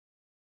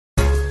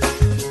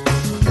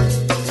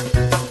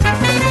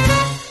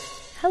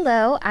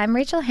Hello, I'm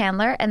Rachel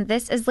Handler, and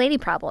this is Lady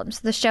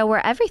Problems, the show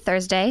where every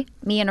Thursday,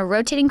 me and a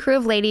rotating crew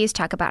of ladies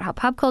talk about how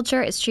pop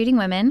culture is treating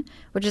women,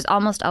 which is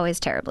almost always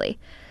terribly.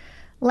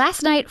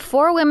 Last night,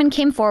 4 women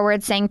came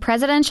forward saying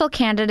presidential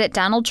candidate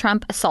Donald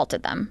Trump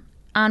assaulted them.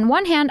 On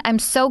one hand, I'm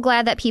so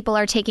glad that people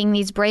are taking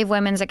these brave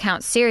women's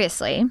accounts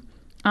seriously.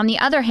 On the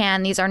other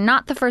hand, these are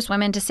not the first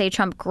women to say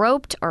Trump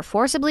groped or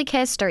forcibly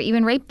kissed or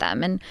even raped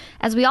them. And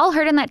as we all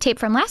heard in that tape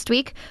from last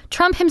week,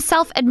 Trump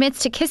himself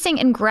admits to kissing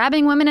and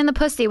grabbing women in the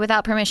pussy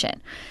without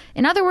permission.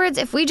 In other words,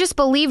 if we just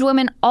believed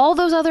women all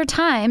those other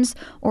times,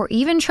 or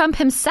even Trump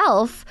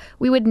himself,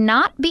 we would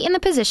not be in the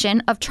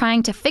position of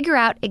trying to figure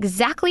out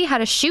exactly how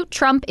to shoot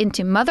Trump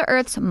into Mother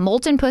Earth's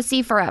molten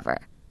pussy forever.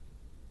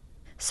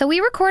 So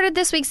we recorded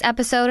this week's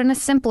episode in a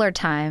simpler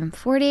time,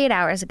 48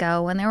 hours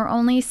ago, when there were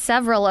only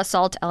several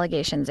assault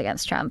allegations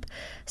against Trump.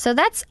 So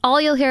that's all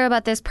you'll hear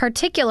about this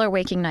particular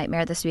waking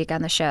nightmare this week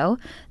on the show,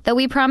 though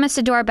we promise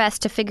to do our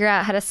best to figure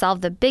out how to solve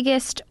the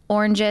biggest,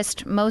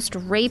 orangest, most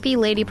rapey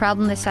lady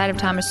problem this side of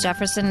Thomas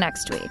Jefferson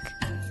next week.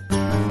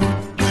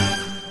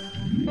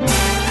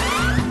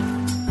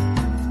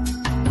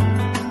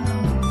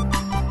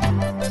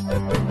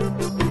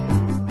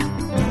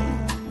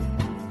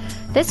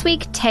 This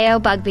week, Teo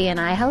Bugby and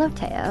I, hello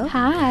Teo.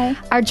 Hi.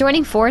 Are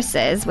joining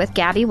forces with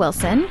Gabby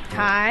Wilson.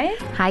 Hi.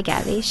 Hi,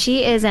 Gabby.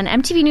 She is an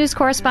MTV News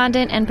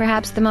correspondent and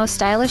perhaps the most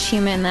stylish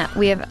human that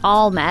we have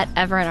all met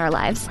ever in our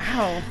lives.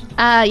 Wow.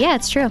 Yeah,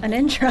 it's true. An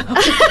intro.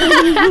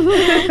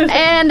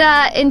 And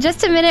in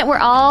just a minute, we're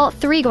all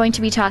 3 going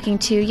to be talking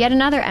to yet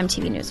another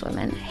MTV News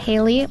woman,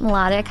 Haley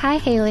Melodic. Hi,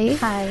 Haley.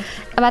 Hi.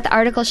 About the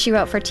article she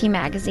wrote for T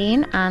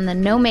Magazine on the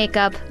no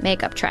makeup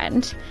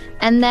trend.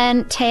 And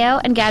then Teo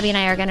and Gabby and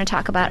I are going to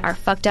talk about our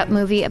fucked up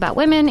movie about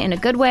women in a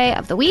good way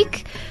of the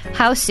week,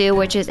 Houseu,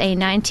 which is a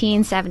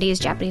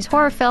 1970s Japanese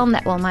horror film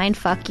that will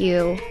mindfuck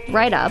you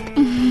right up,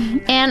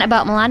 and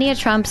about Melania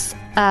Trump's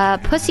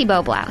pussy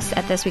bow blouse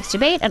at this week's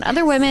debate and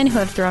other women who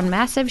have thrown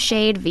massive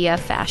shade via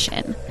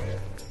fashion.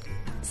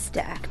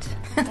 Stacked.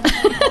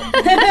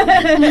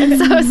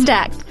 So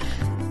stacked.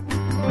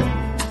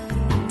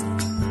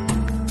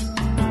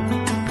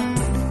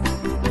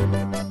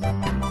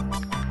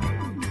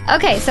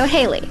 Okay, so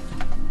Haley,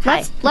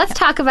 let's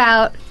talk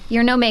about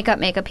your no makeup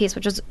piece,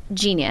 which was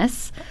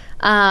genius.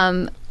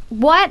 How'd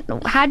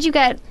you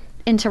get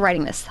into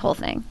writing this whole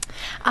thing?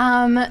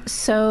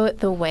 So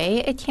the way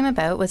it came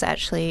about was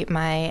actually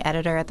my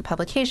editor at the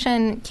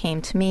publication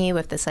came to me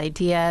with this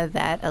idea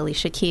that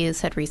Alicia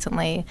Keys had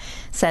recently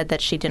said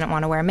that she didn't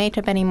want to wear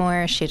makeup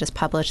anymore. She just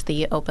published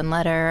the open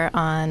letter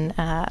on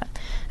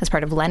as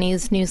part of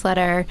Lenny's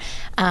newsletter.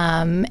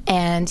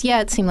 And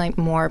yeah, it seemed like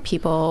more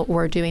people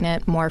were doing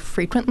it more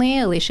frequently.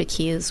 Alicia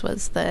Keys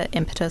was the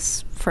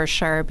impetus for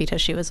sure,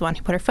 because she was the one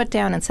who put her foot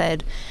down and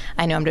said,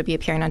 I know I'm going to be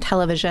appearing on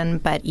television,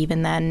 but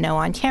even then, no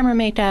on-camera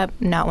makeup,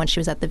 not when she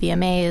was at the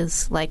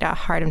VMAs, like a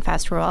hard and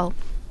fast rule.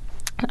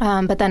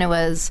 But then it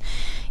was,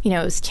 it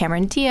was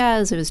Cameron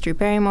Diaz, it was Drew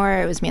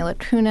Barrymore, it was Mila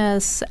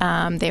Kunis.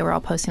 They were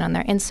all posting on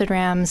their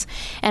Instagrams.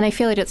 And I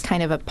feel like it's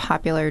kind of a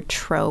popular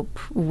trope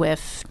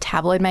with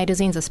tabloid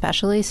magazines,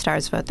 especially,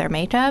 stars vote their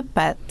makeup.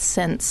 But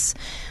since,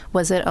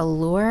 was it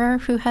Allure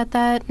who had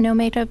that no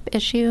makeup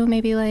issue,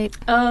 maybe like?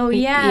 Oh,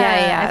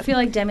 yeah. Yeah. I feel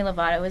like Demi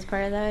Lovato was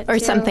part of that, or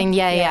too. something,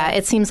 yeah.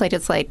 It seems like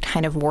it's like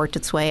kind of worked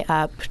its way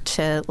up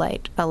to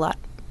like a lot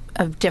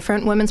of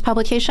different women's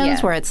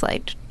publications where it's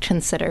like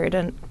considered,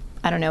 and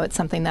I don't know, it's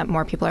something that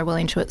more people are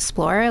willing to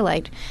explore.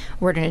 Like,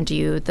 we're going to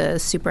do the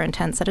super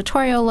intense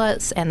editorial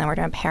looks, and then we're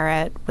going to pair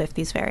it with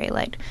these very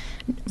like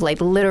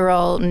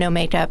literal no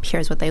makeup.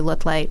 Here's what they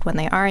look like when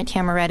they aren't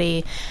camera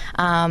ready.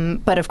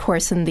 But of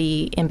course, in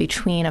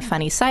between, a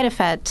funny side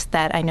effect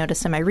that I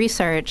noticed in my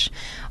research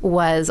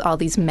was all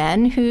these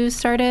men who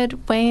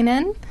started weighing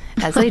in,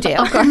 as they do.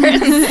 Of course.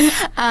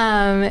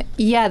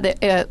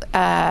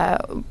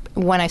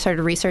 When I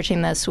started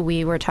researching this,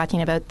 we were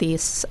talking about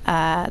this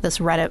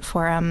Reddit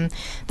forum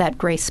that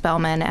Grace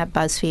Spellman at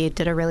BuzzFeed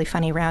did a really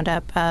funny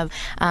roundup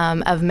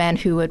of men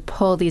who would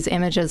pull these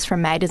images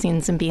from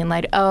magazines and being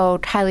like, oh,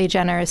 Kylie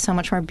Jenner is so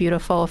much more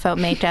beautiful without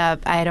makeup.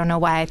 I don't know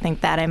why I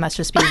think that. I must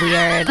just be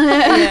weird.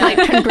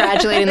 Like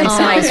congratulating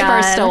themselves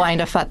for still wanting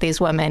to fuck these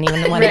women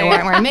even when they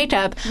weren't wearing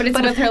makeup. But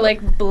it's with her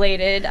like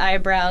bladed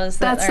eyebrows.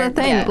 That's the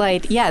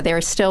thing. Yeah. They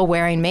were still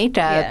wearing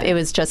makeup. Yeah. It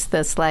was just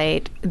this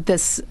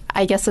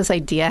I guess this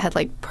idea had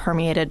like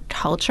permeated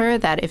culture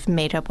that if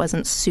makeup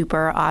wasn't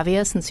super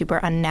obvious and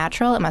super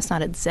unnatural, it must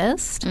not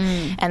exist.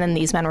 And then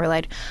these men were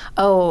like,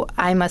 oh,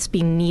 I must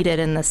be needed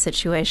in this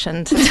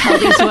situation to tell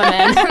these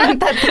women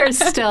that they're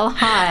still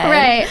hot.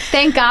 Right.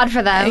 Thank God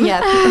for them.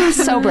 Yeah.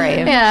 So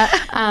brave. Yeah.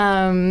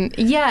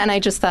 And I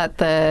just thought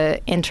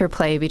the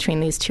interplay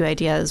between these two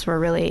ideas were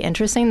really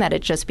interesting, that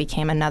it just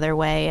became another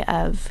way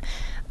of,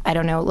 I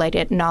don't know, like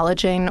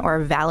acknowledging or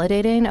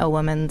validating a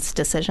woman's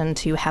decision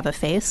to have a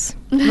face.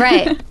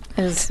 Right.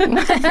 Is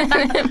what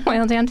it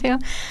boiled down to.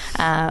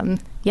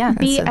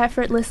 Be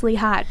effortlessly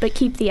hot, but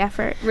keep the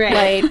effort.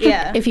 Right. Like,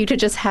 if you could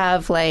just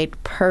have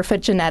like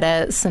perfect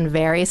genetics and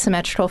very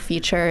symmetrical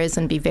features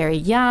and be very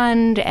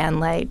young and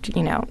like,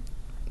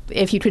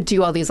 if you could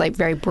do all these like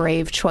very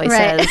brave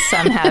choices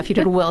somehow, if you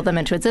could will them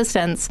into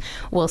existence,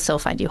 we'll still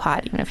find you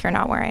hot even if you're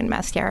not wearing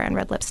mascara and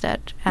red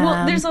lipstick.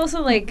 Well, there's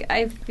also like,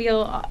 I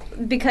feel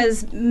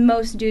because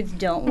most dudes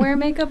don't wear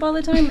makeup all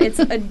the time,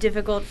 it's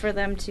difficult for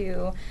them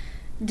to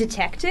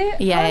detect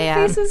it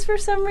on faces for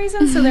some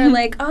reason. So they're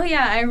like, oh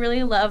yeah, I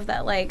really love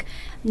that like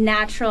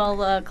natural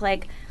look,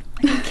 like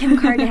Kim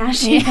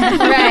Kardashian.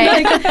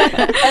 Right.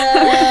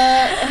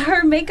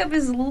 Her makeup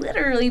is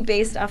literally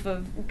based off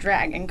of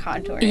drag and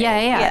contouring.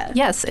 Yeah.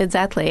 Yes,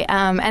 exactly.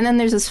 And then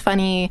there's this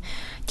funny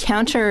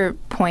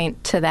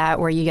counterpoint to that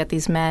where you get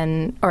these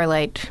men, or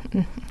like,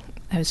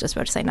 I was just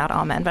about to say not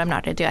all men, but I'm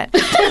not going to do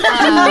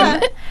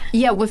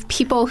it. With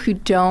people who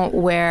don't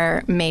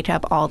wear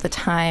makeup all the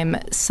time,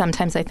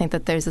 sometimes I think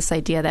that there's this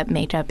idea that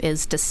makeup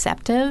is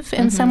deceptive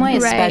in some way,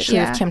 especially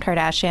with Kim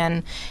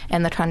Kardashian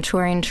and the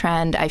contouring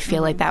trend. I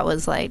feel like that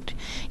was like,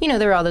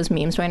 there were all those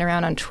memes going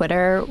around on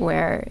Twitter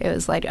where it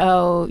was like,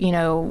 oh,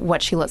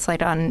 what she looks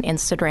like on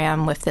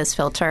Instagram with this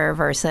filter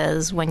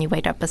versus when you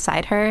wake up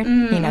beside her.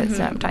 That's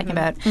what I'm talking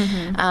about.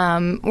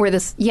 Where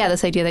this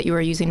idea that you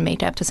were using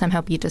makeup to somehow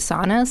be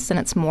dishonest,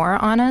 and it's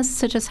more honest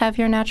to just have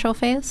your natural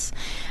face,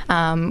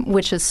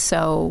 which is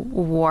so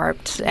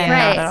warped and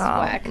not at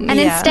all. And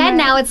instead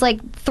now it's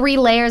like 3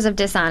 layers of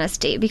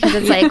dishonesty because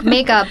it's like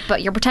makeup,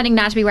 but you're pretending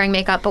not to be wearing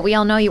makeup, but we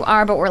all know you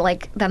are, but we're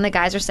like, then the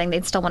guys are saying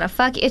they'd still want to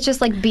fuck. It's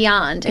just like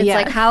beyond. It's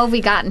like, how have we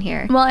gotten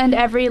here? Well, and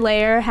every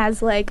layer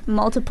has like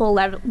multiple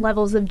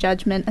levels of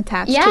judgment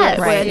attached to it.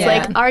 Where it's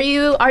like, are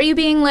you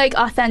being like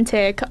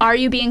authentic? Are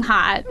you being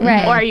hot? Or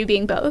are you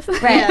being both?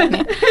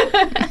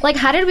 Like,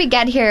 how did we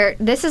get here?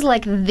 This is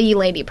like the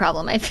lady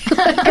problem, I feel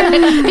like.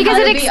 Because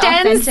it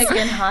extends. Authentic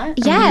and hot?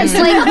 Yes.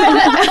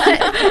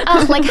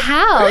 Like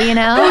how,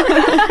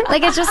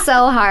 Like, it's just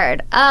so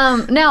hard.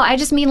 No, I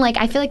just mean, like,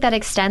 I feel like that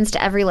extends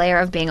to every layer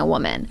of being a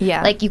woman.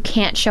 Yeah. Like, you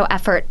can't show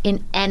effort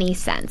in any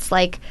sense.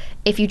 Like,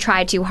 if you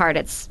try too hard,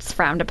 it's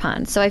frowned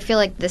upon. So I feel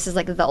like this is,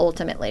 like, the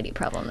ultimate lady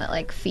problem that,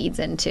 like, feeds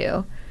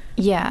into...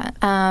 Yeah.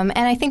 And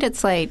I think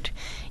it's like,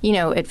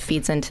 it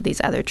feeds into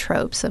these other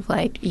tropes of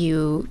like,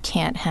 you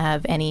can't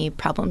have any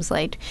problems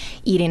like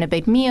eating a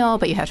big meal,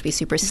 but you have to be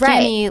super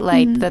skinny.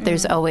 Like that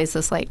there's always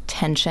this like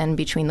tension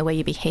between the way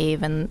you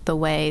behave and the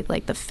way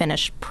like the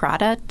finished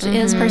product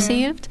is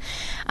perceived.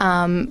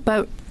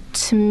 But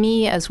to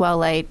me as well,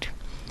 like,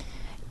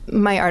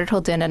 my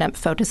article did end up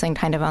focusing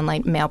kind of on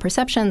like male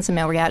perceptions and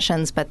male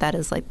reactions, but that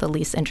is like the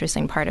least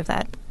interesting part of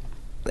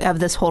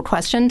this whole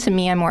question. To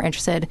me, I'm more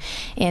interested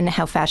in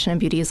how fashion and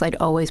beauty is like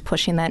always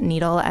pushing that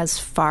needle as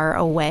far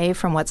away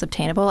from what's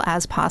obtainable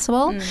as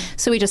possible.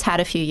 So we just had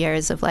a few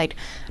years of like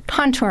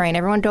contouring.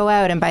 Everyone go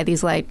out and buy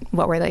these like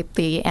what were like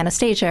the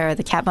Anastasia or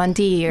the Kat Von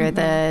D or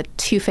the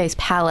Too Faced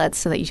palettes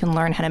so that you can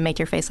learn how to make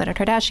your face like a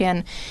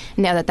Kardashian.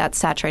 Now that that's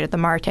saturated the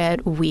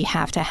market, we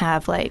have to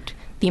have like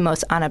the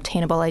most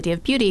unobtainable idea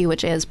of beauty,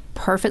 which is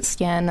perfect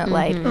skin,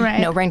 like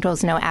no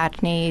wrinkles, no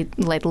acne,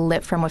 like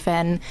lit from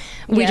within.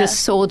 We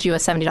just sold you a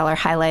 $70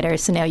 highlighter,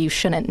 so now you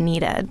shouldn't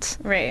need it.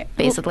 Right.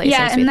 Basically, well,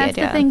 seems to be the idea. And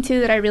that's the thing,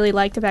 too, that I really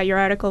liked about your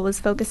article was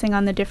focusing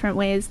on the different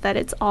ways that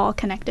it's all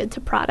connected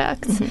to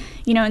products.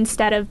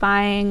 Instead of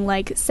buying,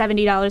 like,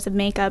 $70 of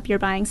makeup, you're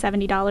buying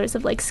 $70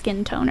 of, like,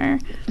 skin toner.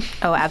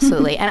 Oh,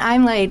 absolutely. And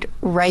I'm, like,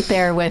 right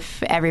there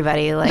with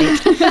everybody. Like,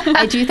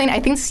 I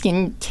think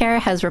skincare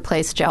has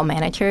replaced gel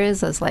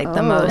manicures as, like,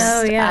 the most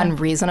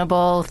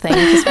unreasonable thing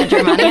to spend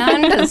your money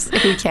on, because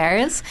who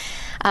cares?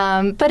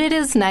 But it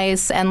is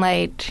nice, and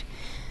like,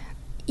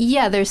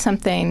 there's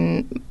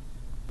something.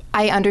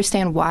 I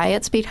understand why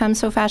it's become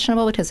so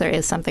fashionable, because there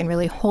is something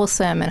really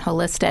wholesome and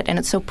holistic, and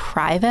it's so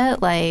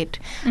private. Like,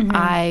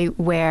 I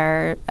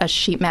wear a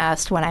sheet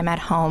mask when I'm at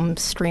home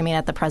streaming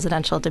at the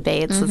presidential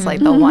debates. It's like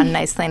the one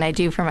nice thing I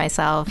do for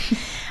myself.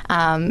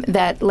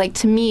 That, like,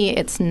 to me,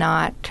 it's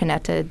not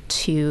connected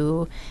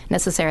to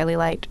necessarily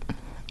like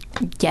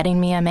getting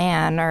me a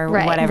man or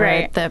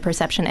whatever the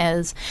perception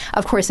is.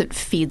 Of course, it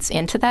feeds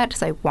into that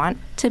because I want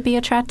to be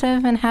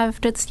attractive and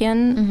have good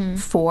skin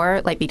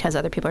because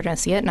other people are going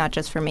to see it, not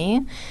just for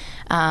me.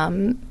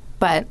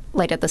 But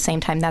like at the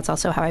same time, that's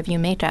also how I view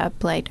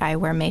makeup. Like, I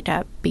wear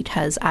makeup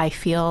because I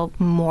feel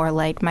more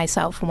like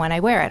myself when I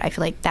wear it. I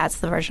feel like that's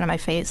the version of my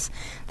face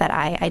that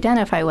I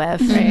identify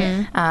with.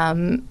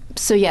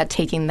 So yeah,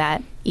 taking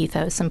that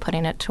ethos and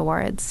putting it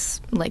towards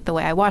like the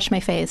way I wash my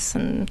face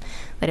and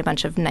like a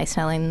bunch of nice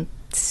smelling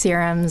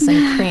serums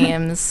and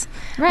creams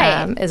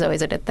is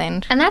always a good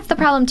thing. And that's the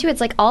problem too.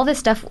 It's like all this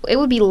stuff, it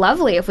would be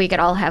lovely if we could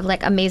all have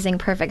like amazing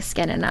perfect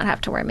skin and not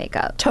have to wear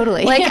makeup.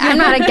 Totally. Like, I'm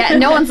not against,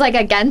 no one's like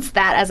against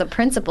that as a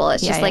principle.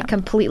 It's just like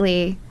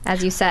completely,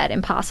 as you said,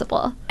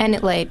 impossible. And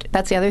it, like,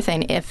 that's the other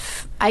thing.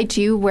 If I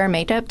do wear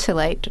makeup to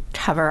like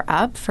cover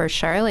up, for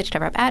sure, like to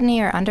cover up acne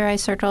or under eye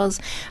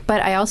circles,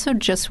 but I also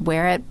just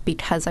wear it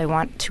because I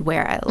want to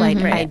wear it. Like,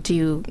 I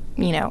do,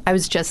 I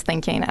was just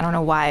thinking, I don't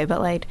know why,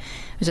 but like,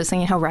 I was just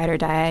thinking how ride or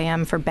die I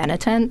am for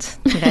Benetint.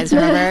 You guys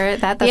remember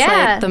that? That's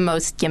like the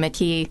most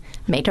gimmicky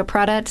makeup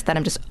product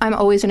that I'm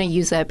always going to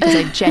use it because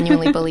I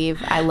genuinely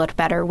believe I look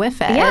better with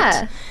it.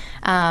 Yeah.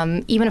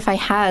 Even if I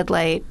had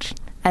like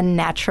a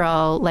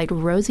natural, like,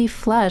 rosy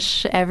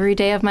flush every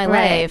day of my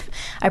life,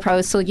 I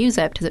probably still use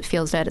it because it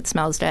feels good, it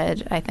smells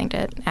good. I think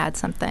it adds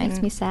something.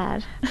 Makes me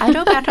sad. I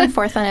go back and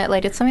forth on it.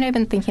 Like, it's something I've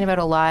been thinking about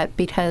a lot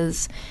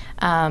because,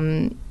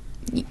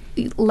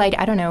 like,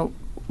 I don't know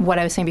what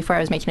I was saying before. I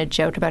was making a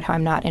joke about how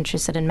I'm not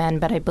interested in men,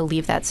 but I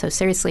believe that so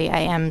seriously. I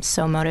am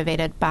so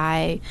motivated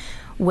by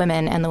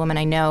women and the women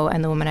I know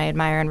and the women I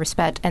admire and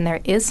respect. And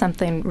there is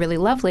something really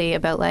lovely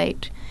about,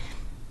 like,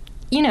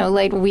 you know,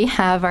 like, we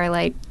have our,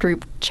 like,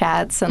 group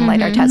chats and,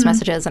 like, our text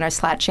messages and our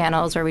Slack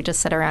channels where we just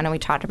sit around and we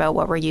talk about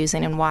what we're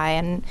using and why.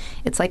 And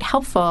it's, like,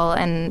 helpful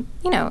and,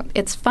 you know,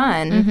 it's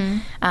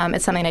fun.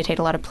 It's something I take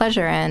a lot of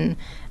pleasure in.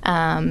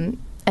 And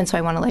so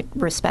I want to, like,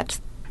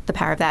 respect the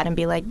power of that and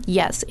be like,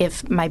 yes,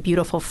 if my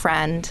beautiful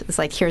friend is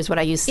like, here's what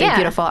I use to stay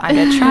beautiful, I'm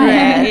going to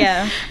try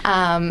it.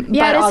 But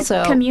it's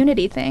also a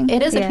community thing.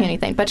 It is a community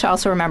thing. But to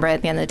also remember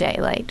at the end of the day,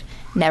 like,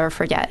 never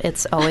forget,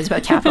 it's always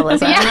about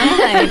capitalism.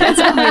 Like, it's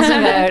always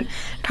about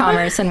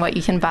commerce and what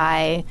you can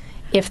buy.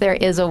 If there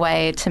is a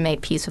way to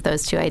make peace with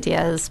those two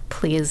ideas,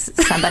 please,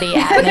 somebody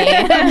at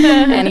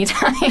me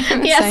anytime.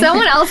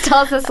 Someone else tell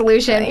us the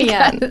solution.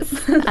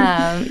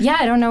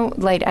 I don't know.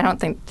 Like, I don't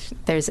think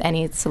there's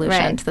any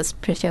solution to this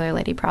particular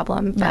lady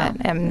problem,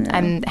 but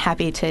I'm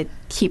happy to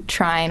keep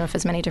trying with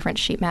as many different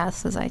sheet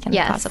masks as I can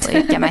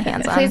possibly get my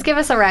hands on. Please give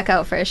us a rec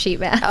out for a sheet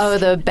mask. Oh,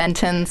 the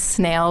Benton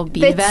snail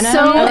bee it's venom.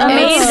 So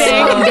amazing. It's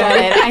so good.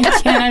 I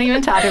cannot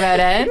even talk about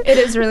it. It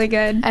is really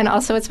good. And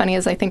also what's funny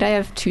is I think I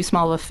have too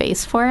small of a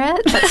face for it.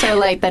 But so,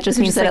 like, that just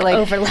means that it, like,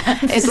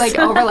 overlaps. It's, like,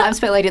 overlaps,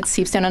 but, like, it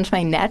seeps down onto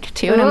my neck,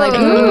 too. And I'm like,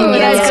 ooh,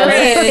 that's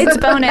great. It's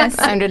bonus.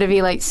 I'm going to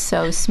be, like,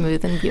 so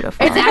smooth and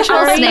beautiful. It's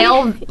actual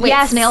snail. Wait,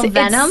 snail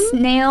venom? It's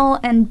snail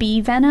and bee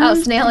venom. Oh,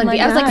 snail and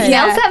bee. I was like,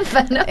 snails have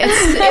venom.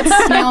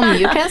 It's snail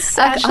mucus,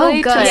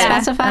 actually, good. to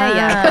specify.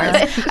 Yeah,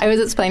 of course. I was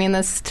explaining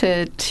this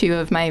to two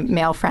of my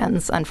male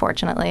friends,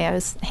 unfortunately. I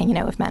was hanging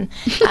out with men.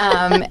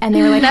 And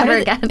they were like, never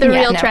again. The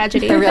real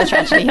tragedy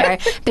here.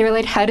 They were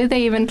like, how do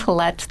they even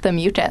collect the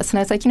mucus? And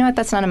I was like, you know what?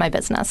 That's none of my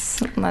business.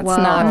 That's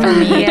not for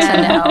me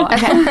to know.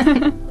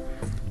 Okay.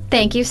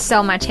 Thank you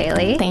so much,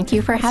 Haley. Thank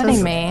you for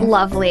having me.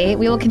 Lovely.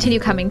 We will continue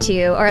coming to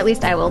you, or at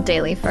least I will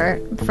daily for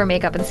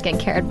makeup and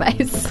skincare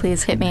advice.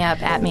 Please hit me up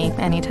at me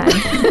anytime.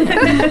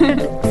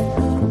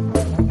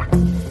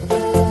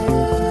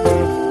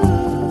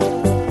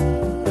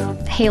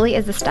 Haley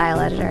is the style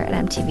editor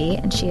at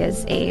MTV, and she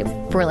is a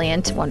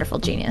brilliant, wonderful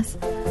genius.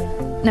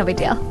 No big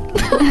deal.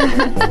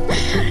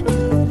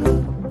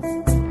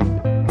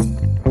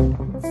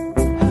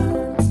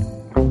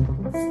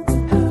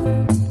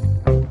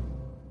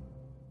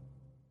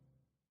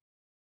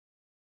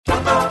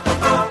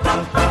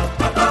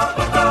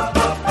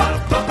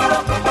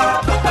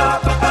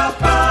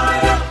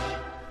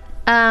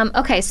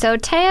 Okay, so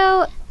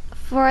Teo,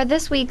 for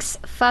this week's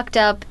fucked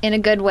up in a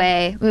good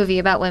way movie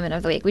about women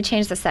of the week, we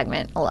changed the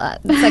segment name a lot.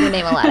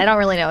 I don't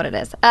really know what it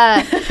is.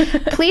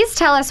 Please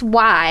tell us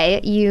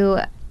why you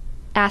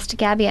asked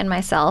Gabby and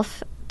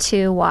myself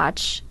to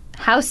watch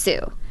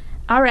Hausu.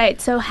 All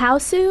right, so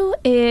Hausu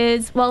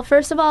is, well,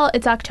 first of all,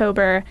 it's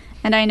October,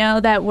 and I know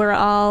that we're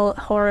all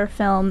horror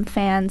film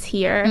fans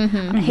here.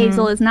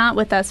 Hazel is not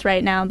with us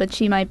right now, but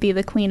she might be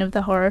the queen of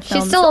the horror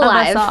films. She's still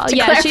alive. Of us all.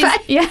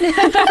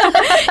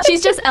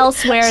 She's just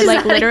elsewhere, she's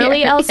like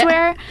literally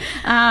elsewhere.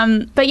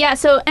 But yeah,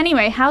 so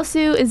anyway,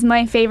 Hausu is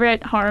my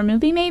favorite horror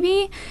movie,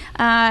 maybe,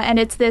 and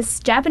it's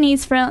this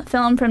Japanese film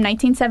from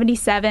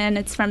 1977.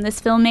 It's from this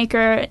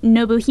filmmaker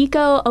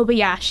Nobuhiko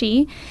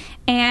Obayashi.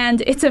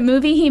 And it's a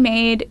movie he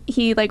made.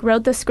 He, like,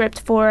 wrote the script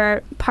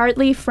for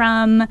partly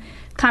from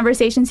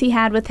conversations he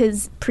had with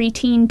his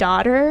preteen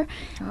daughter.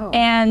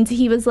 And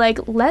he was like,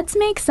 let's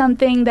make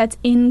something that's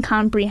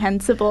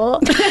incomprehensible.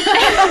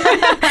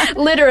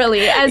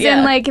 Literally. As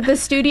in, like, the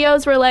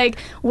studios were like,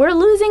 we're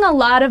losing a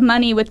lot of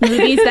money with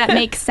movies that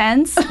make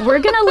sense. We're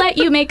going to let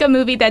you make a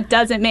movie that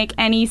doesn't make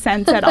any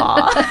sense at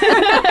all.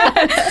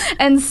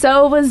 And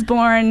so was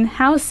born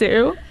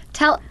Hausu.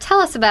 Tell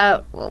us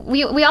about,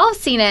 we all have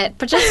seen it,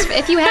 but just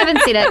if you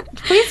haven't seen it,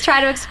 please try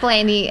to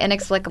explain the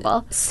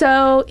inexplicable.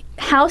 So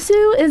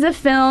Hausu is a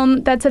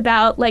film that's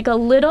about like a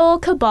little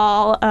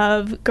cabal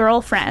of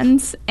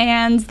girlfriends,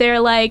 and they're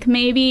like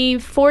maybe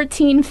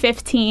 14,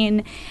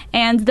 15,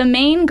 and the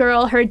main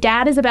girl, her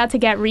dad is about to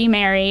get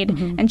remarried,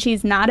 and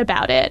she's not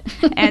about it.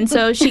 And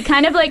so she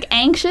kind of like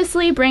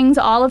anxiously brings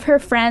all of her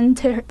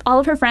friends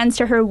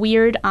to her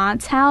weird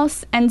aunt's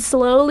house, and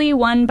slowly,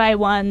 one by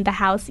one, the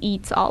house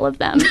eats all of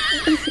them.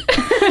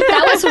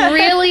 That was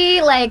really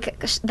like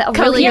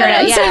really good.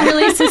 That was a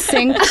really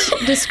succinct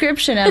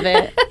description of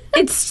it.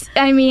 It's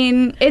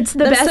the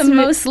That's best. the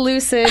most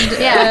lucid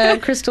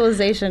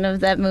crystallization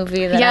of that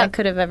movie that I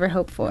could have ever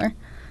hoped for.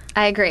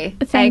 I agree.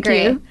 Thank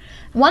you.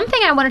 One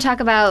thing I want to talk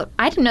about,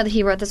 I didn't know that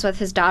he wrote this with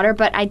his daughter,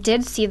 but I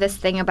did see this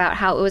thing about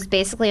how it was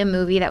basically a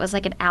movie that was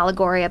like an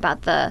allegory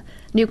about the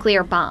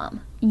nuclear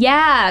bomb.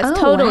 Yeah,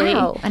 totally.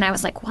 Wow. And I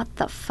was like, what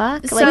the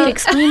fuck? So, like,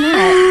 explain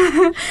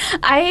that.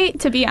 I,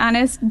 to be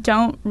honest,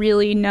 don't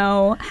really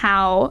know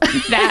how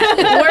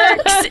that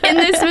works in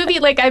this movie.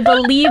 like, I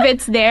believe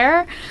it's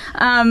there,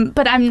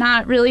 but I'm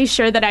not really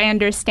sure that I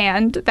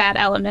understand that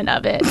element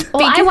of it.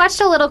 Well, I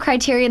watched a little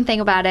Criterion thing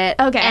about it.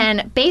 Okay.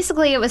 And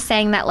basically it was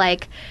saying that,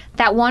 like,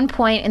 that one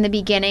point in the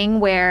beginning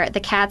where the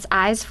cat's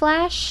eyes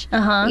flash. You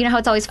know how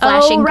it's always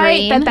flashing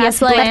right, green?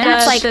 that's like,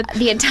 that's like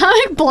the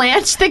atomic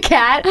Blanche the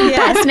cat.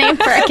 Best name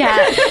for a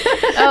cat.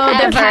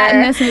 The cat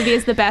in this movie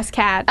is the best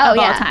cat of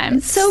all time.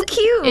 It's so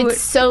cute. It's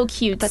so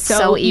cute. But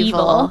so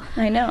evil.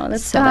 I know.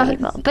 That's So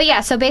evil. But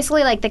yeah, so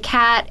basically, like, the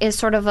cat is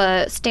sort of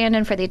a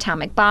stand-in for the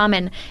atomic bomb,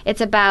 and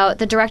it's about,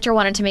 the director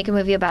wanted to make a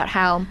movie about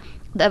how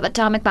the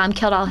atomic bomb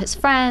killed all his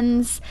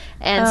friends,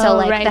 and so,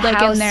 like, the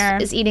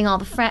house is eating all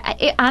the friends.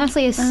 It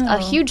honestly is a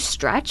huge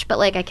stretch, but,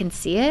 like, I can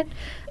see it.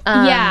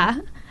 Yeah.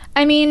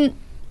 I mean,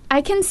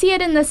 I can see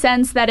it in the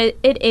sense that it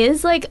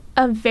is, like,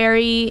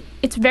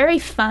 it's very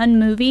fun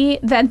movie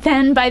that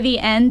then by the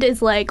end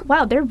is like,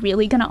 wow, they're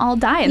really gonna all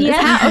die in this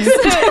house.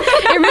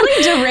 It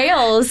really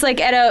derails, like,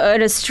 at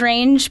a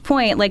strange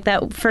point. Like,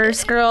 that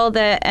first girl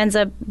that ends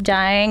up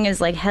dying is,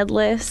 like,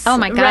 headless. Oh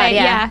my God,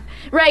 Right,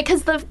 Right,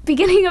 because the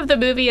beginning of the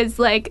movie is,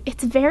 like,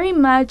 it's very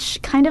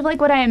much kind of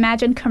like what I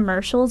imagine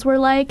commercials were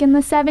like in the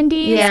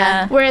 70s.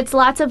 Yeah. Where it's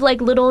lots of,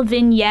 like, little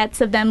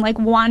vignettes of them, like,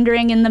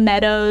 wandering in the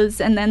meadows,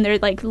 and then their,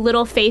 like,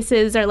 little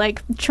faces are,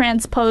 like,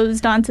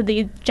 transposed onto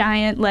the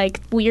giant, like,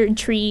 weird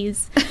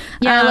trees.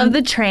 Yeah, I love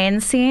the train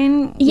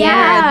scene.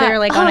 Yeah. Where they're,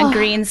 like, on a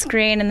green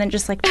screen and then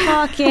just, like,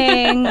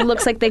 talking.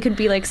 Looks like they could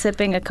be, like,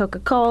 sipping a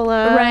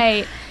Coca-Cola.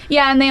 Right.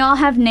 Yeah, and they all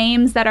have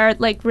names that are,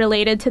 like,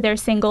 related to their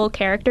single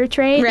character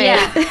trait. Right.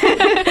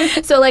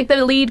 Yeah. So, like,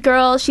 the lead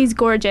girl, she's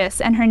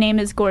gorgeous, and her name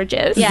is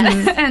Gorgeous.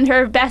 Yes. And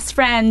her best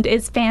friend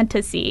is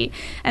Fantasy.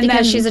 And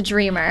Because then, she's a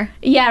dreamer.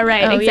 Yeah,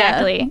 right, Oh,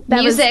 exactly. yeah.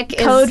 That Music was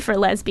is code for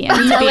lesbian,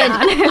 to be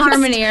honest.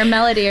 Harmony or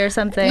melody or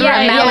something.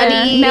 Yeah,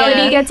 Melody.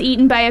 Melody gets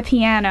eaten by a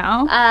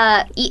piano.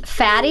 Eat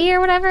Fatty or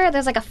whatever.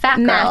 There's, like, a fat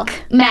girl.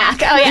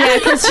 Mac. Oh, yeah.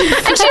 And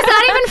she's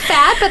not even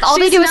fat, but all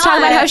they do is talk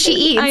about how she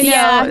eats. I know.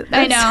 Yeah,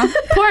 I know.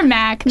 Poor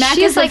Mac. Mac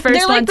She's is the like- first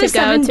They're one like to the go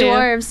seven to.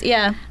 dwarves.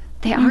 Yeah.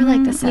 They are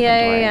like the seven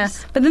Yeah.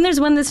 dwarves. But then there's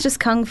one that's just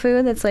kung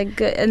fu that's, like,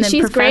 good. And then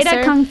She's great at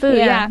Professor. kung fu,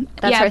 yeah.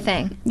 That's yeah. her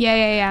thing.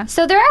 Yeah.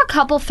 So there are a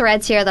couple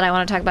threads here that I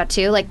want to talk about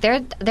too. Like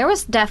there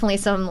was definitely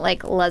some,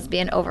 like,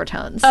 lesbian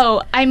overtones.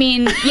 Oh, I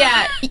mean,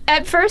 yeah.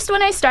 At first,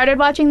 when I started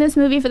watching this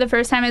movie for the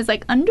first time, I was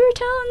like,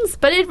 undertones?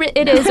 But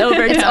it is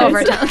overtones. It's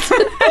overtones.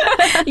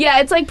 Yeah,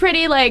 it's, like,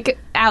 pretty, like,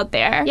 out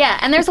there. Yeah,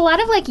 and there's a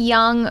lot of, like,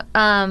 young.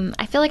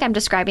 I feel like I'm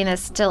describing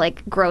this to,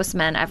 like, gross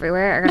men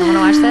everywhere are gonna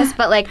want to watch this,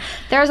 but, like,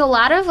 there's a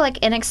lot of, like,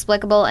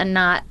 inexplicable and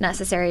not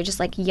necessary, just,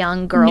 like,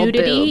 young girl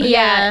Nudity. boob.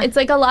 Yeah, it's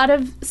like a lot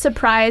of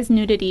surprise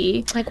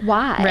nudity. Like,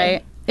 why?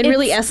 Right. It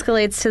really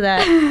escalates to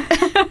that.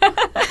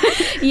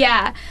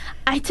 Yeah.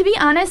 To be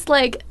honest,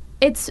 like,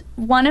 it's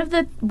one of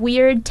the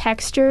weird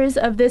textures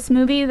of this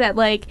movie that,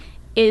 like,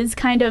 is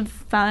kind of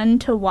fun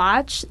to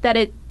watch, that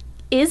it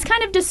is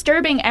kind of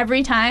disturbing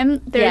every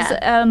time there's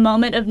a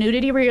moment of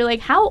nudity where you're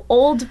like, how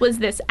old was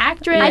this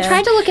actress? I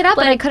tried to look it up,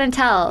 but I Like, couldn't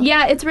tell.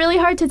 Yeah, it's really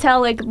hard to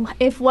tell, like,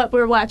 if what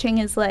we're watching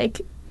is,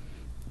 like,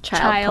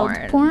 child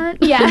porn.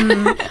 Yeah.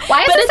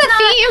 Why is this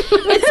a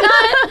theme?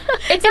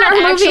 It's not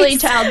actually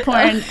child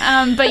porn.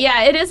 But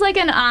yeah, it is, like,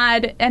 an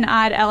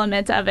odd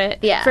element of it.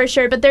 Yeah. For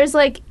sure. But there's,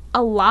 like,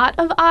 a lot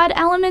of odd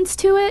elements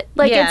to it.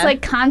 Like, Yeah. it's,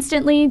 like,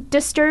 constantly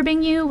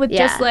disturbing you with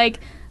just, like,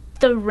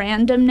 the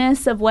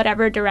randomness of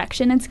whatever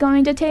direction it's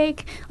going to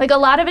take. Like, a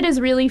lot of it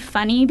is really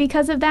funny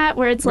because of that,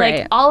 where it's like,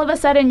 Right. all of a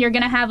sudden you're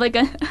gonna have, like,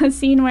 a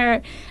scene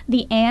where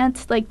the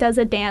ant, like, does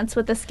a dance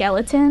with a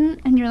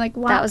skeleton, and you're like,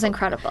 wow. That was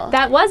incredible.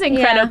 That was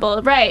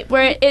incredible, right?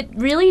 Where it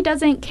really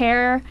doesn't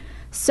care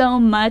so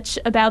much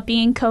about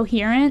being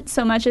coherent,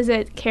 so much as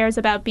it cares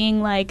about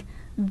being, like,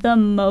 the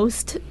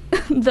most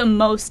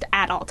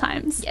at all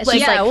times. Yeah, Like,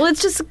 Well,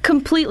 it's just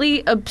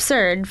completely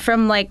absurd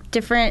from, like,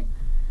 different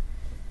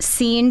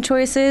scene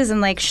choices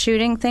and, like,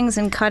 shooting things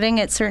and cutting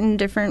it certain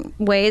different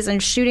ways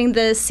and shooting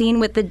the scene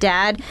with the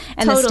dad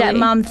and the Totally.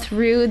 stepmom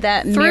through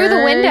that Through the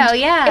mirrored- window,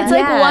 yeah. It's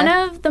like one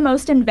of the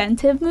most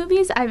inventive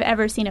movies I've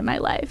ever seen in my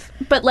life.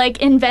 But,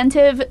 like,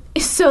 inventive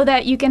so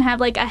that you can have,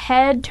 like, a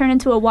head turn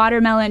into a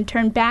watermelon,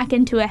 turn back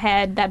into a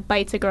head that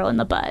bites a girl in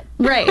the butt.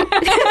 Right.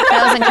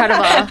 That was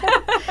incredible.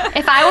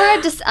 If I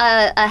were just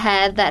a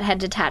head that had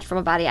detached from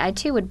a body, I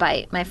too would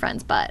bite my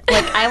friend's butt.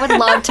 Like, I would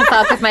love to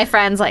fuck with my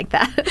friends like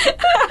that.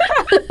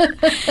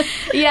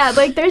 Yeah,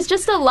 like, there's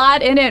just a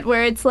lot in it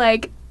where it's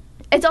like,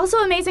 it's also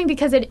amazing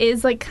because it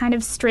is, like, kind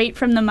of straight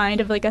from the mind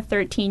of, like, a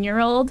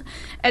 13-year-old.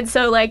 And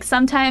so, like,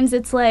 sometimes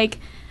it's like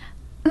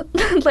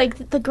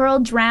like, the girl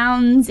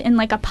drowns in,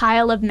 like, a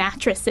pile of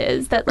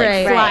mattresses that, like,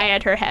 Right. fly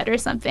at her head or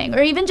something.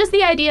 Or even just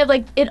the idea of,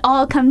 like, it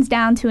all comes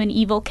down to an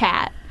evil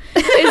cat.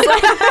 It's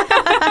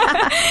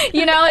like,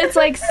 you know, it's,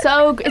 like,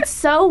 it's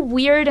so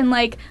weird and,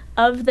 like,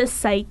 of the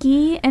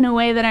psyche in a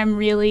way that I'm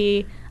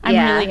really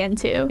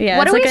into. Yeah,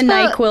 What it's are like we a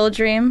suppo- NyQuil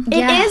dream.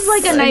 It is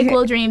like a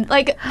NyQuil dream.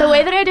 Like, the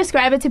way that I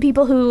describe it to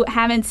people who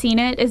haven't seen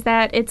it is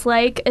that it's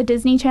like a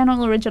Disney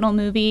Channel original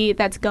movie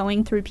that's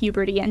going through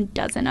puberty and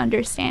doesn't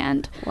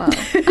understand. Whoa.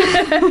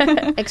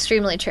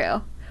 Extremely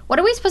true. What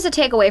are we supposed to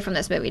take away from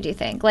this movie, do you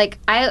think? Like,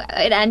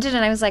 it ended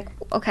and I was like,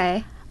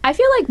 okay. I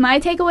feel like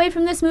my takeaway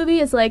from this movie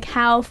is, like,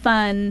 how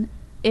fun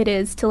it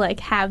is to,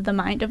 like, have the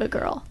mind of a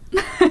girl. You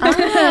know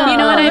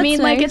what I mean?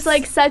 Nice. Like, it's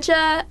like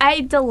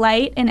I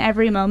delight in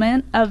every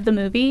moment of the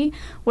movie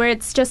where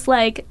it's just,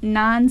 like,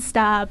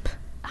 nonstop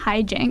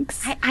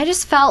hijinks. I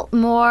just felt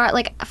more,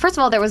 like, first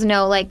of all, there was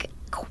no, like,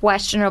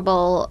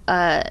 questionable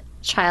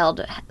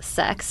child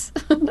sex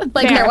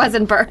like Fair. there was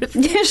in Birth.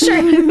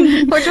 Sure.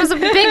 Which was a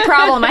big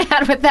problem I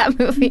had with that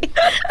movie.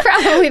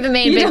 Probably the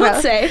main big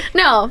problem. say.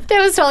 No, it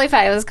was totally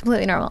fine. It was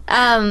completely normal.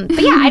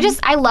 But yeah,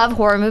 I love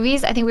horror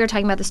movies. I think we were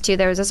talking about this too.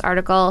 There was this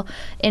article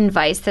in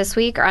Vice this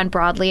week or on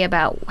Broadly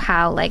about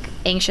how like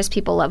anxious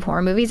people love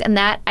horror movies, and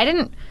that I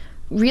didn't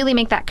really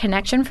make that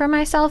connection for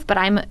myself, but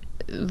I'm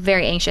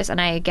very anxious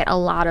and I get a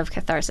lot of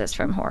catharsis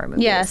from horror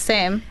movies. Yeah,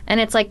 same. And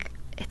it's like,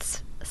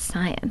 it's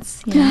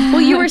science. You know?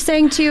 Well, you were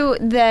saying too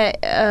that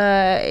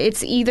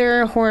it's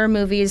either horror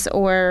movies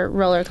or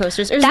roller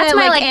coasters. Or is That's that,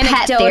 my like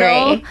pet anecdotal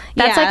theory.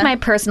 That's Yeah. like my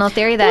personal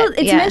theory that Well,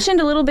 it's mentioned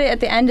a little bit at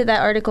the end of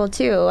that article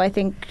too. I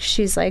think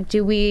she's like,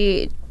 are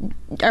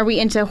we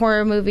into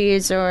horror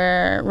movies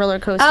or roller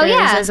coasters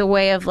as a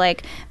way of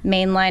like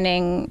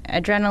mainlining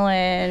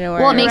adrenaline?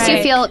 Or Well,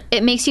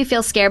 it makes you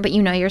feel scared, but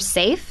you know you're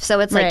safe. So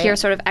it's like you're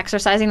sort of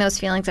exercising those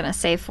feelings in a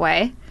safe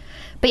way.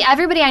 But yeah,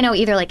 everybody I know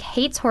either like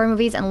hates horror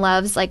movies and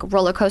loves like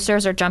roller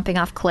coasters or jumping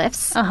off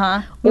cliffs,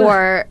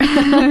 or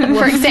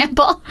for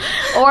example,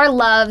 or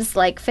loves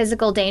like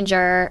physical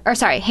danger. Or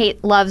sorry,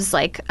 loves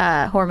like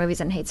horror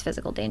movies and hates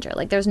physical danger.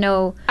 Like there's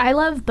no. I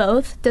love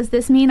both. Does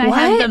this mean I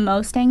have the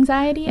most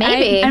anxiety?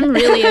 Maybe. I'm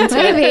really into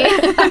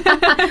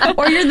it.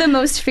 or you're the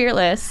most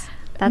fearless.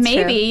 That's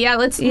Maybe.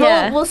 true.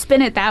 Yeah. We'll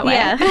spin it that way.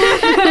 Yeah.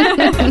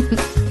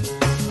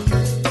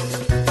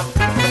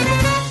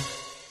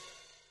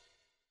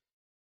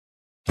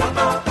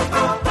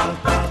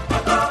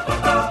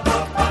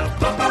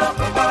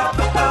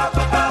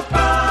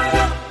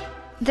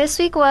 This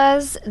week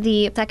was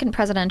the second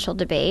presidential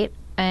debate,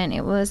 and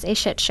it was a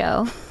shit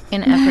show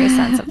in every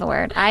sense of the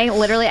word. I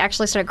literally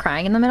actually started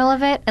crying in the middle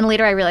of it, and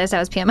later I realized I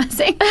was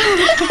PMSing.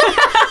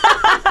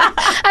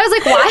 I was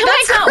like, why am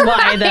I crying? Not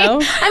why, though.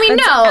 I mean,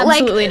 That's no.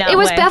 Like, absolutely not it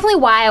was why. definitely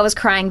why I was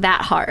crying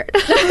that hard.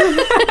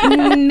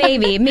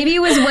 Maybe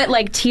it was what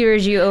like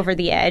tears you over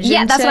the edge.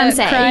 Yeah, that's into what I'm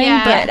saying. Crying,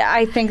 Yeah. But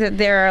I think that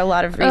there are a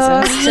lot of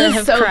reasons to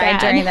have so cried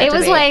bad. during that It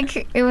was debate.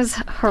 like, it was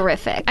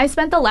horrific. I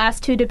spent the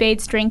last 2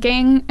 debates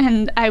drinking,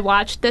 and I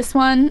watched this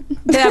one.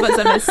 That was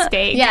a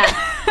mistake. Yeah.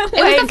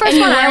 It was the first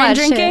one I watched.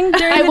 drinking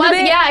during I the was,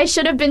 debate? yeah, I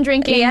should have been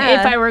drinking Yeah.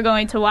 if I were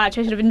going to watch.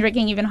 I should have been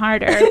drinking even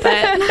harder,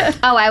 but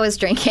Oh, I was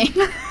drinking.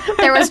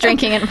 There was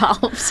drinking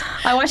involved.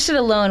 I watched it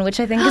alone, which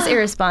I think is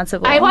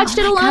irresponsible. I watched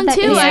it alone That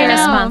too. is I know.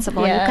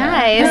 irresponsible. Yeah.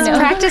 You guys, I know.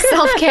 practice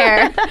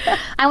self-care.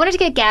 I wanted to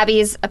get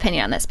Gabby's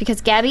opinion on this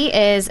because Gabby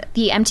is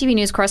the MTV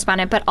News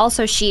correspondent, but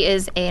also she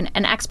is an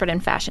expert in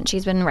fashion.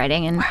 She's been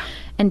writing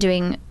and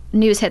doing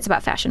news hits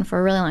about fashion for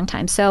a really long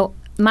time. So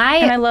and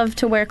I love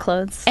to wear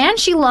clothes. and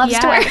she loves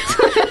to wear Yeah.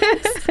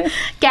 clothes.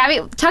 Gabby,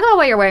 talk about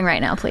what you're wearing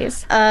right now,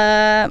 please.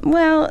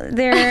 Well,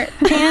 they're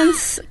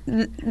pants.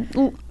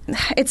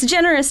 It's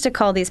generous to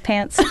call these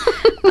pants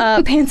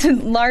pants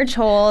with large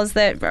holes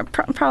that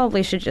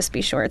probably should just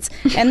be shorts,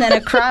 and then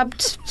a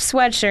cropped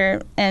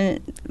sweatshirt, and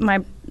my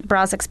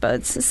bra's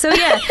exposed. So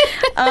yeah,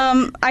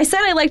 I said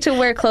I like to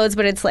wear clothes,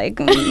 but it's like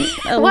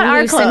a What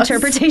are loose clothes?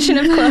 interpretation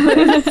of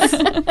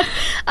clothes.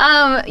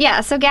 Yeah,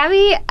 so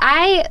Gabby,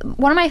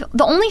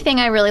 the only thing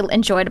I really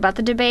enjoyed about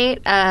the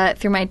debate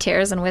through my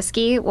tears and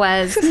whiskey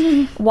was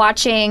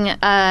watching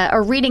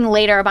or reading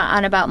later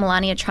about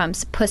Melania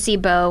Trump's pussy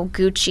bow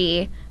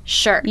Gucci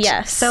shirt.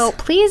 Yes. So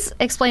please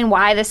explain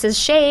why this is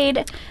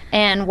shade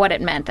and what it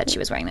meant that she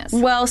was wearing this.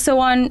 Well, so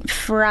on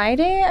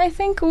Friday, I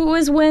think,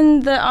 was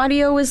when the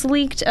audio was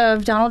leaked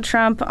of Donald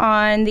Trump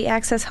on the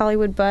Access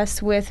Hollywood bus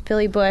with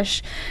Billy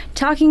Bush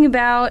talking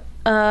about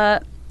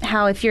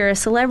how if you're a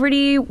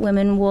celebrity,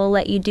 women will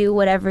let you do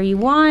whatever you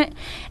want,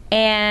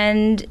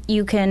 and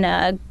you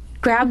can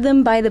grab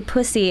them by the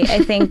pussy, I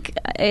think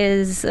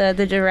is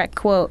the direct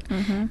quote.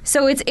 Mm-hmm.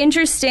 So it's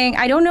interesting.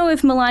 I don't know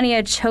if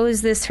Melania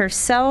chose this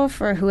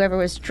herself or whoever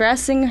was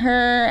dressing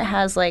her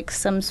has like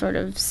some sort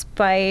of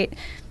spite.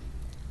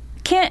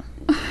 Can't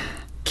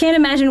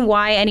imagine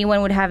why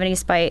anyone would have any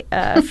spite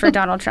for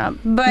Donald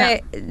Trump.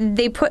 But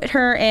they put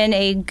her in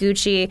a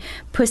Gucci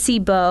pussy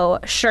bow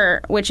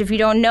shirt, which if you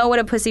don't know what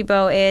a pussy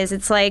bow is,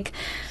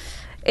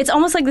 it's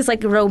almost like this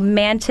like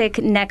romantic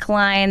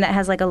neckline that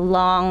has like a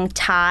long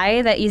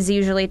tie that is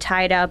usually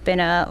tied up in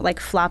a like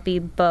floppy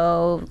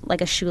bow,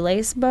 like a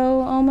shoelace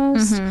bow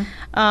almost.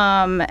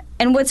 Mm-hmm.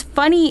 And what's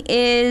funny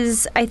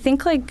is I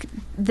think like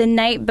the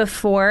night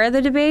before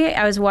the debate,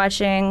 I was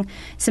watching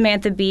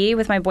Samantha Bee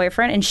with my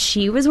boyfriend, and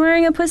she was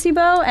wearing a pussy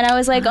bow, and I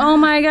was like, "Oh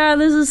my god,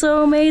 this is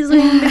so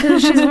amazing!"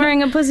 Because she's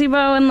wearing a pussy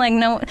bow, and like,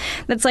 no,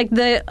 that's like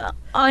the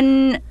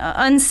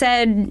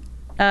unsaid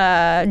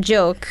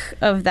joke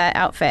of that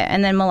outfit,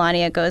 and then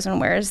Melania goes and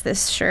wears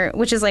this shirt,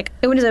 which is like,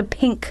 it was a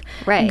pink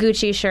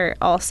Gucci shirt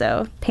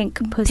also,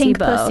 pink pussy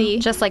bow,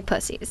 just like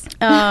pussies,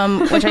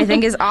 which I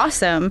think is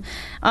awesome.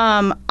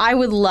 I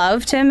would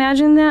love to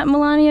imagine that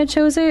Melania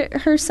chose it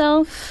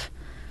herself.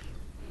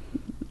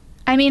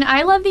 I mean,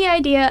 I love the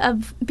idea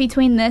of,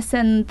 between this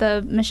and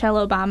the Michelle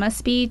Obama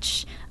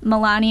speech,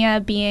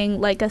 Melania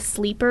being like a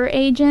sleeper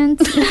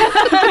agent.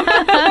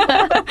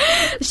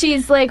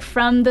 She's like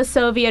from the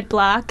Soviet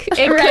bloc.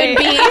 It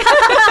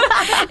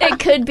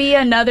could be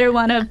another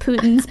one of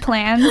Putin's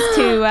plans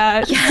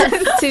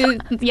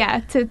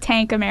to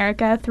tank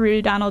America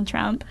through Donald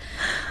Trump.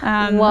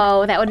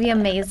 Whoa, that would be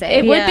amazing.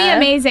 It would be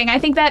amazing. I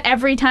think that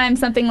every time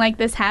something like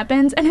this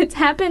happens, and it's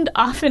happened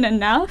often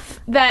enough,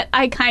 that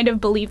I kind of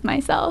believe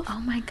myself. Oh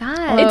my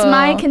God. It's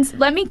my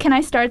can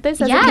I start this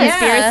as a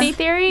conspiracy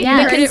theory?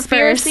 Yeah. The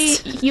conspiracy,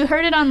 you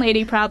heard it on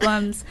Lady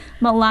Problems.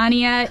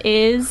 Melania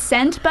is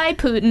sent by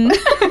Putin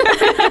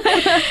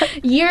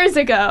years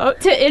ago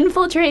to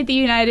infiltrate the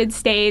United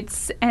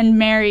States and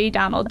marry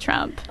Donald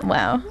Trump.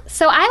 Wow.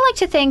 So I like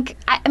to think,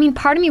 I mean,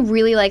 part of me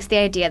really likes the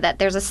idea that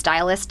there's a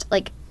stylist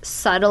like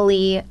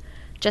subtly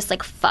just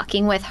like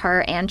fucking with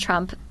her and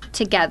Trump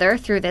together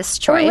through this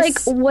choice. Or like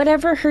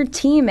whatever her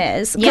team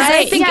is. Because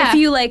I think if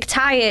you like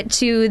tie it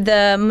to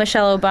the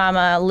Michelle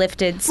Obama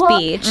lifted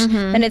speech,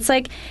 then it's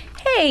like,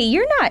 hey,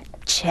 you're not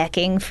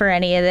checking for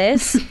any of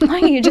this. Why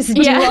don't you just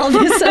do all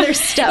this other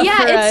stuff for us?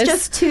 Yeah, it's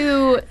just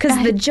too...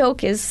 Because the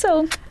joke is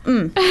so... I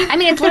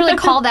mean, it's literally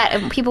called that,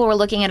 and people were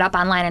looking it up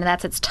online, and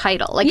that's its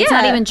title. Like, it's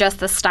not even just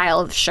the style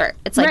of shirt.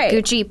 It's like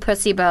Gucci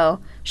pussy bow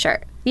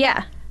shirt.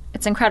 Yeah.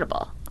 It's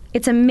incredible.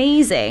 It's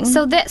amazing.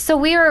 So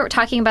we were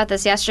talking about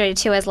this yesterday,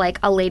 too, as like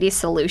a lady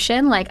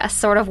solution, like a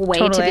sort of way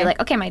to be like,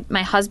 okay,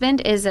 my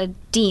husband is a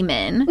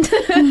demon,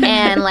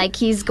 and like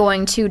he's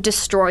going to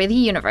destroy the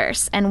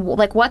universe. And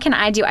like, what can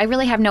I do? I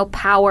really have no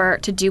power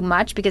to do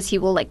much because he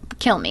will like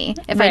kill me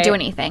if I do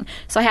anything.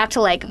 So I have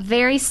to like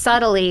very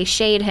subtly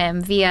shade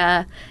him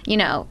via,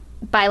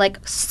 by like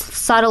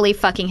subtly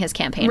fucking his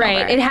campaign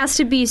over. It has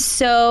to be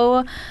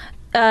so...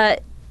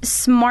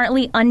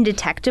 smartly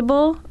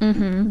undetectable,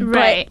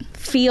 but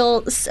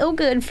feel so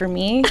good for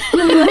me.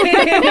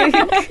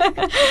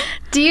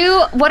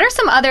 What are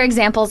some other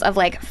examples of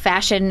like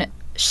fashion,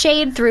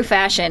 shade through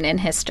fashion in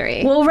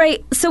history? Well,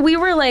 so we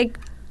were like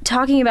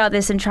talking about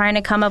this and trying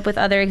to come up with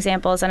other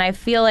examples, and I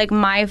feel like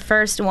my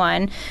first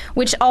one,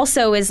 which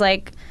also is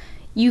like,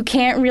 you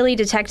can't really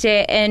detect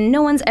it, and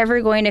no one's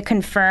ever going to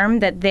confirm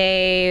that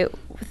they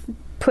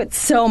put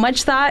so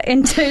much thought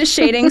into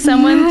shading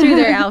someone through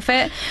their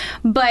outfit.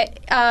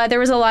 But there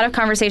was a lot of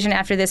conversation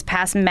after this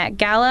past Met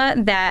Gala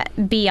that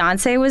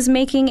Beyonce was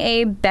making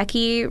a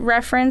Becky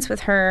reference with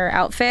her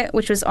outfit,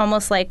 which was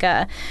almost like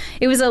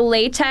it was a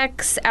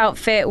latex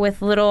outfit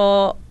with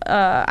little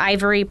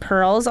ivory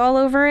pearls all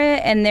over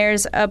it. And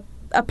there's a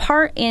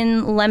part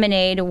in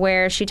Lemonade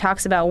where she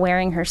talks about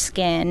wearing her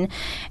skin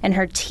and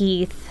her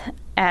teeth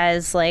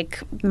as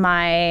like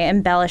my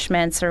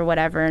embellishments or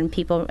whatever, and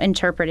people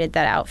interpreted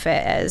that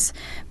outfit as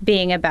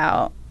being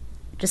about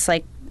just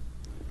like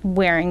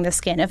wearing the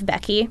skin of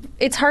Becky.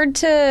 It's hard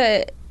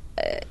to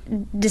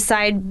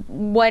decide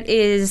what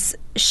is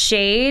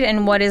shade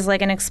and what is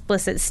like an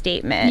explicit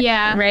statement.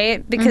 Yeah.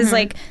 Right? Because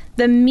like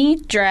the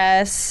meat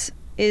dress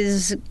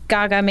is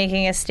Gaga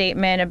making a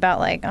statement about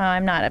like, oh,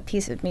 I'm not a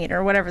piece of meat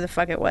or whatever the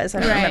fuck it was. I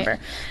don't remember.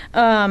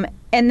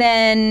 And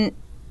then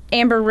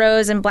Amber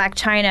Rose and Black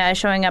China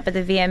showing up at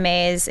the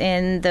VMAs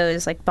in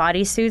those like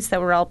bodysuits that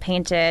were all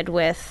painted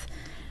with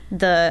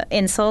the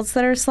insults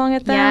that are slung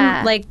at them.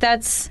 Yeah. Like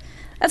that's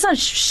not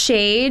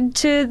shade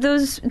to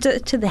those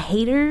to the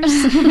haters.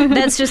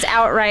 That's just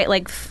outright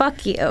like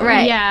fuck you.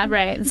 Right. Yeah.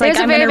 Right. It's like,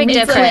 there's a very big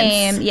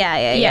difference.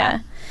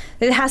 Yeah.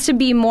 It has to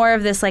be more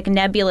of this like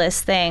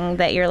nebulous thing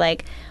that you're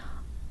like,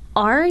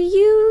 are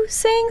you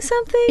saying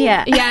something?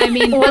 Yeah. Yeah, I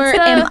mean, or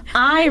am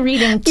I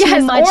reading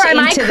too much or am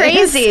into I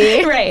crazy?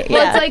 This? Right.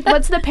 Well, it's like,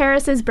 what's the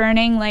Paris is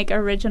Burning like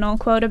original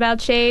quote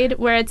about shade,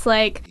 where it's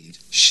like,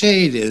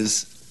 shade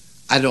is,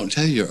 I don't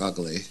tell you you're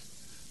ugly,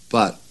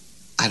 but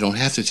I don't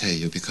have to tell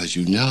you because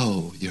you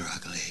know you're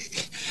ugly.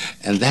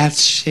 And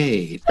that's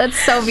shade. That's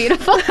so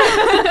beautiful.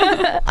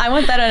 I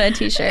want that on a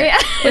t-shirt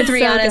with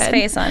Rihanna's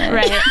face on it.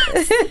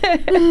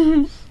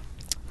 Right.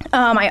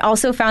 I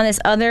also found this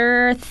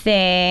other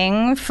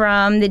thing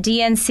from the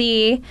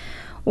DNC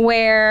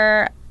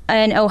where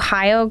an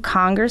Ohio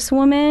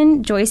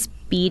congresswoman, Joyce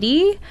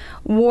Beatty,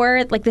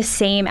 wore like the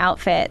same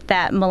outfit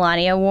that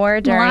Melania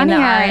wore during the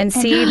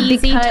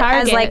RNC because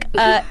as like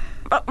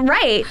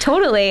right,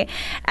 totally,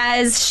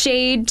 as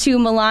shade to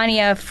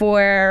Melania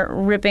for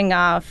ripping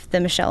off the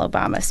Michelle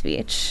Obama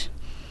speech.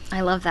 I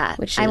love that.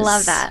 I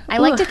love that. I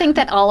like to think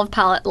that all of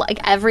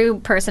like every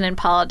person in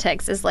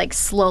politics is like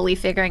slowly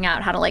figuring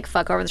out how to like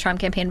fuck over the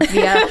Trump campaign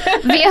via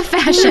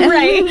fashion.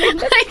 Right.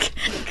 Like,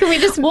 can we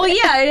just? Well,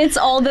 yeah, and it's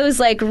all those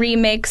like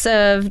remakes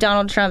of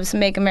Donald Trump's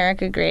 "Make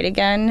America Great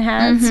Again"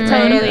 hats. Right?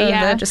 Totally,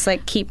 yeah. Just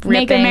like keep ripping.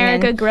 Make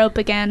America grope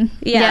again.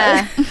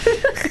 Yeah.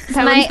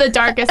 That one's the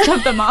darkest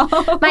of them all.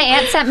 My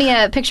aunt sent me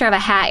a picture of a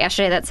hat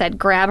yesterday that said,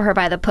 grab her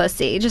by the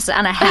pussy, just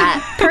on a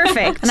hat.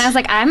 Perfect. And I was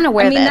like, I'm going to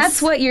wear this.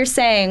 That's what you're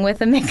saying with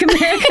the Make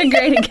America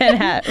Great Again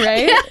hat,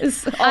 right? Yeah.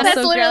 That's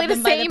literally the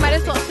same. You might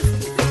as well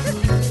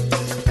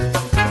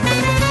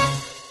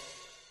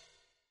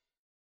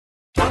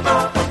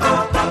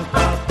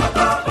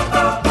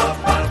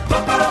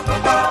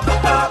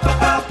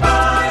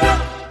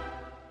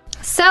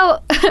So,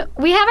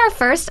 we have our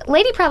first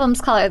Lady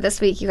Problems caller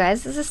this week, you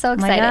guys. This is so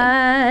exciting. Oh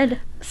my God.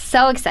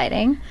 So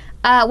exciting.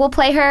 We'll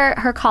play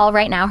her call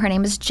right now. Her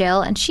name is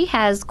Jill, and she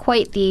has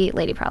quite the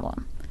lady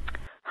problem.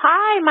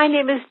 Hi, my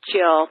name is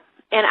Jill,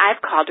 and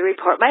I've called to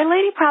report my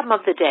lady problem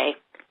of the day.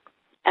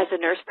 As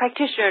a nurse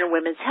practitioner in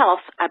women's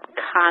health, I'm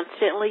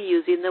constantly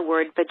using the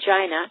word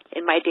vagina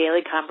in my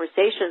daily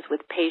conversations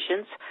with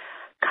patients,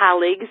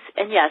 colleagues,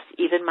 and yes,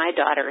 even my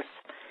daughters.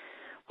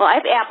 Well, I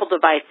have Apple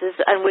devices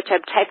on which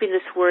I'm typing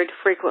this word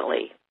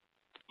frequently.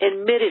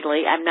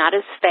 Admittedly, I'm not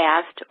as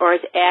fast or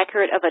as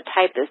accurate of a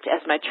typist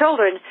as my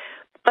children,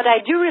 but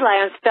I do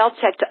rely on spell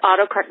check to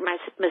autocorrect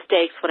my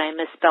mistakes when I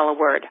misspell a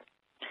word.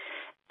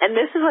 And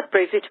this is what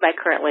brings me to my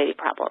current lady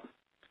problem.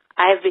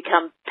 I have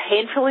become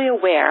painfully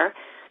aware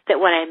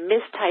that when I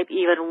mistype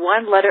even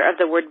one letter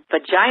of the word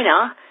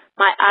vagina,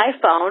 my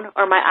iPhone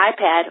or my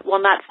iPad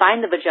will not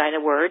find the vagina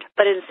word,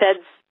 but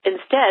instead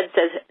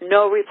says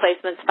no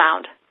replacements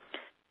found.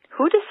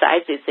 Who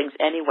decides these things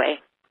anyway?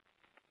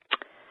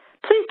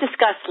 Please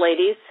discuss,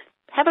 ladies.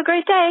 Have a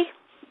great day.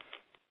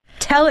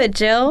 Tell it,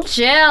 Jill.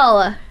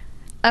 Jill.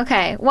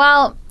 Okay,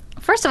 well,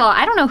 first of all,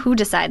 I don't know who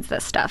decides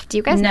this stuff. Do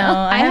you guys know? No,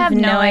 I have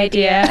no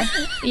idea.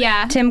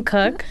 Yeah. Tim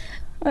Cook.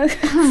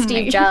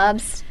 Steve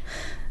Jobs.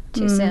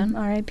 Too soon.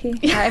 R.I.P.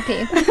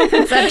 R.I.P.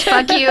 So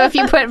fuck you if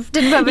you didn't put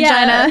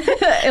vagina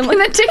in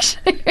the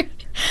dictionary.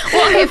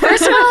 Well, okay,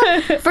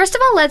 first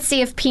of all, let's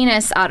see if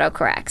penis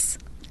autocorrects.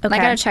 Okay. I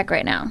gotta check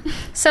right now.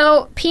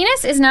 So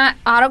penis is not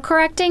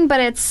autocorrecting, but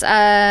it's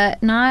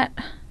not.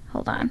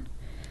 Hold on.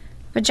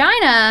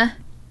 Vagina.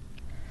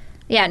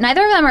 Yeah,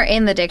 neither of them are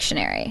in the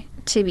dictionary.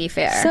 To be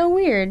fair. So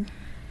weird.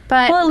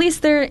 But well, at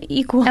least they're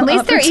equal. At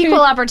least they're equal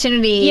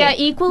opportunity. Yeah,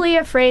 equally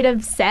afraid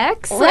of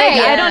sex. Right.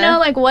 Like, I don't know,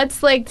 like,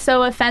 what's like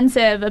so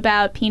offensive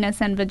about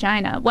penis and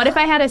vagina? What if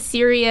I had a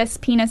serious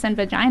penis and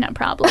vagina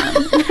problem?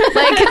 Like,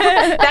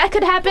 that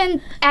could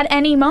happen at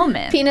any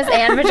moment. Penis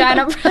and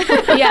vagina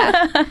problem.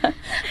 Yeah.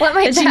 What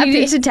might that that you be?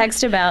 need to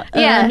text about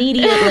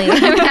immediately.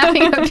 I'm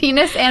having a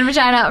penis and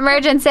vagina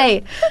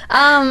emergency.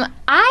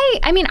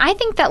 I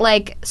think that,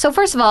 like, so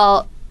first of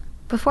all,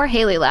 before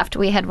Haley left,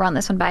 we had run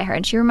this one by her,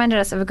 and she reminded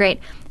us of a great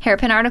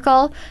Hairpin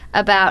article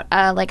about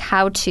like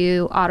how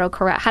to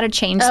autocorrect, how to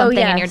change something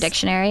in your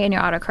dictionary, in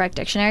your autocorrect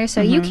dictionary.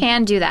 So you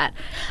can do that.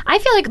 I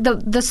feel like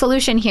the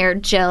solution here,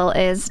 Jill,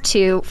 is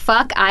to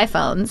fuck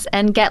iPhones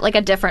and get like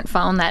a different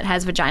phone that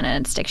has vagina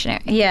in its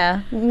dictionary.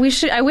 Yeah, we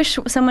should. I wish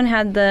someone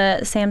had the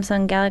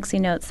Samsung Galaxy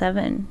Note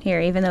 7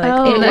 here, even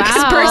though it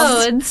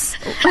explodes,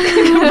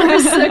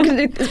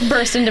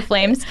 burst into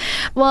flames.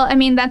 Well, I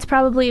mean, that's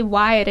probably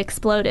why it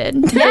exploded.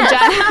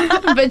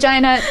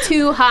 Vagina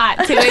too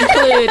hot to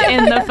include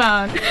in the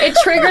phone. It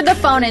triggered the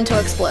phone into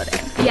exploding.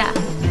 Yeah.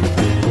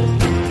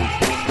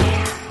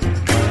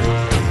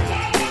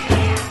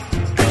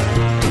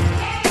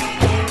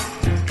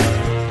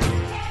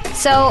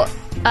 So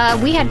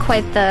we had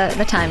quite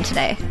the time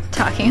today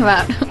talking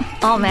about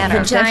all manner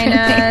of different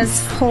vaginas,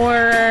 things.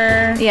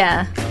 horror,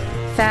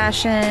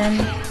 fashion.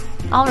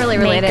 All really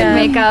related.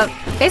 Makeup.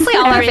 Basically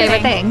all our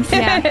favorite things.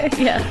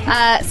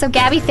 Yeah. So,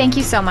 Gabby, thank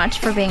you so much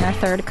for being our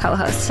third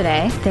co-host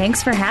today.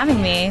 Thanks for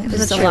having me. It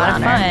was a a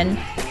lot honor. of fun.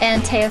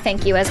 And Teo,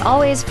 thank you, as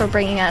always, for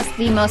bringing us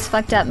the most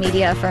fucked up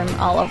media from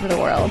all over the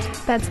world.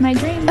 That's my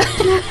dream.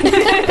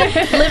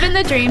 Living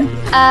the dream.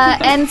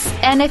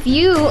 And if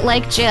you,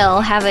 like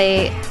Jill, have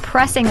a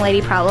pressing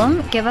lady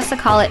problem, give us a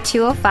call at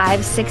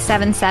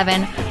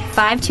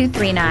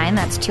 205-677-5239.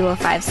 That's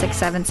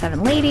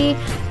 205-677-LADY.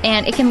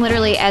 And it can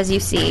literally, as you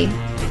see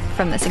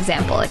from this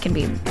example, it can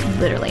be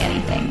literally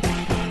anything.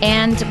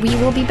 And we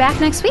will be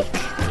back next week.